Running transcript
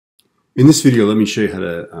In this video, let me show you how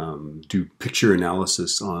to do picture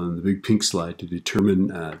analysis on the big pink slide to determine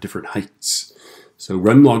different heights. So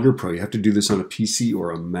run Logger Pro. You have to do this on a PC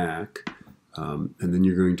or a Mac. And then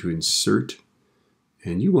you're going to insert.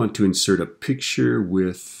 And you want to insert a picture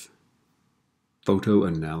with photo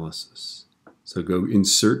analysis. So go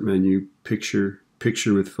Insert menu, Picture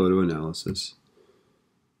with Photo Analysis.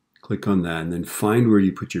 Click on that and then find where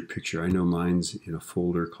you put your picture. I know mine's in a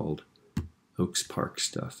folder called Oaks Park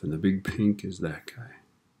Stuff, and the big pink is that guy.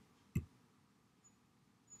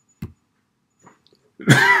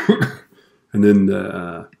 And then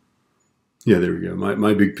yeah, there we go.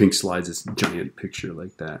 My big pink slide's this giant picture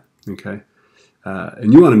like that. Okay,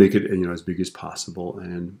 and you want to make it as big as possible.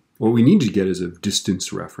 And what we need to get is a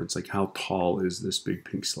distance reference, like how tall is this big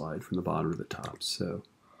pink slide from the bottom to the top. So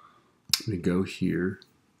we go here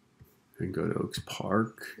and go to Oaks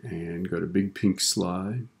Park and go to big pink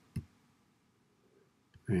slide.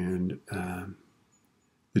 And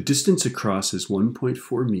the distance across is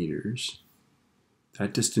 1.4 meters.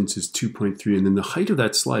 That distance is 2.3, and then the height of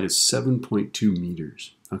that slide is 7.2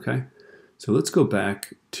 meters. Okay, so let's go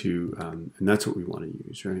back to, and that's what we want to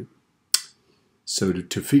use, right? So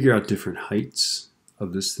to figure out different heights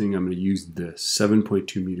of this thing, I'm going to use this.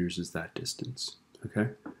 7.2 meters is that distance.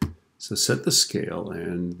 Okay, so set the scale,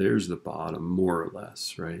 and there's the bottom, more or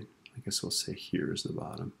less, right? I guess we'll say here is the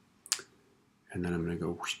bottom. And then I'm going to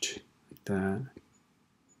go whoosh, like that.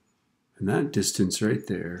 And that distance right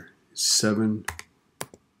there is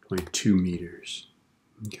 7.2 meters.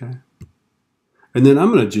 Okay. And then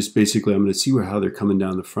I'm going to just basically, I'm going to see how they're coming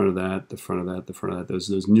down the front of that, the front of that, the front of that,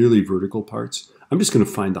 those nearly vertical parts. I'm just going to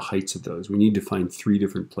find the heights of those. We need to find 3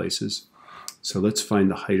 different places. So let's find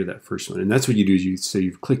the height of that first one. And that's what you do is you say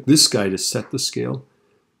you click this guy to set the scale.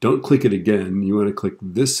 Don't click it again. You want to click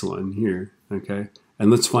this one here. Okay. And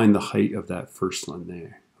let's find the height of that first one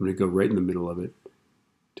there. I'm going to go right in the middle of it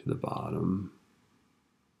to the bottom.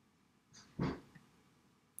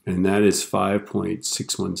 And that is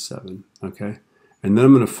 5.617, okay? And then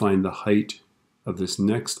I'm going to find the height of this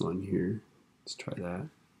next one here. Let's try that.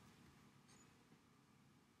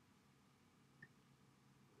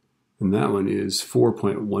 And that one is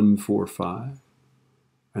 4.145.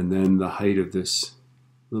 And then the height of this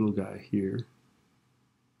little guy here,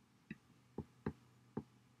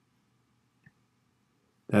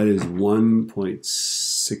 that is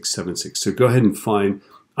 1.676. So go ahead and find,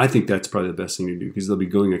 I think that's probably the best thing to do because they'll be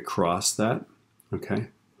going across that, okay,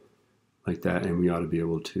 like that, and we ought to be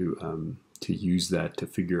able to use that to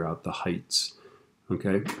figure out the heights,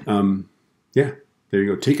 okay. Yeah, there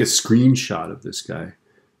you go. Take a screenshot of this guy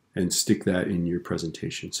and stick that in your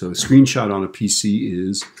presentation. So a screenshot on a PC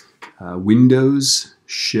is Windows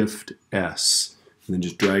Shift S. And then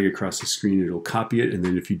just drag across the screen, it'll copy it, and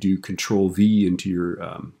then if you do Control V into your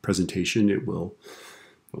presentation, it will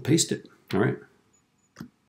paste it. All right.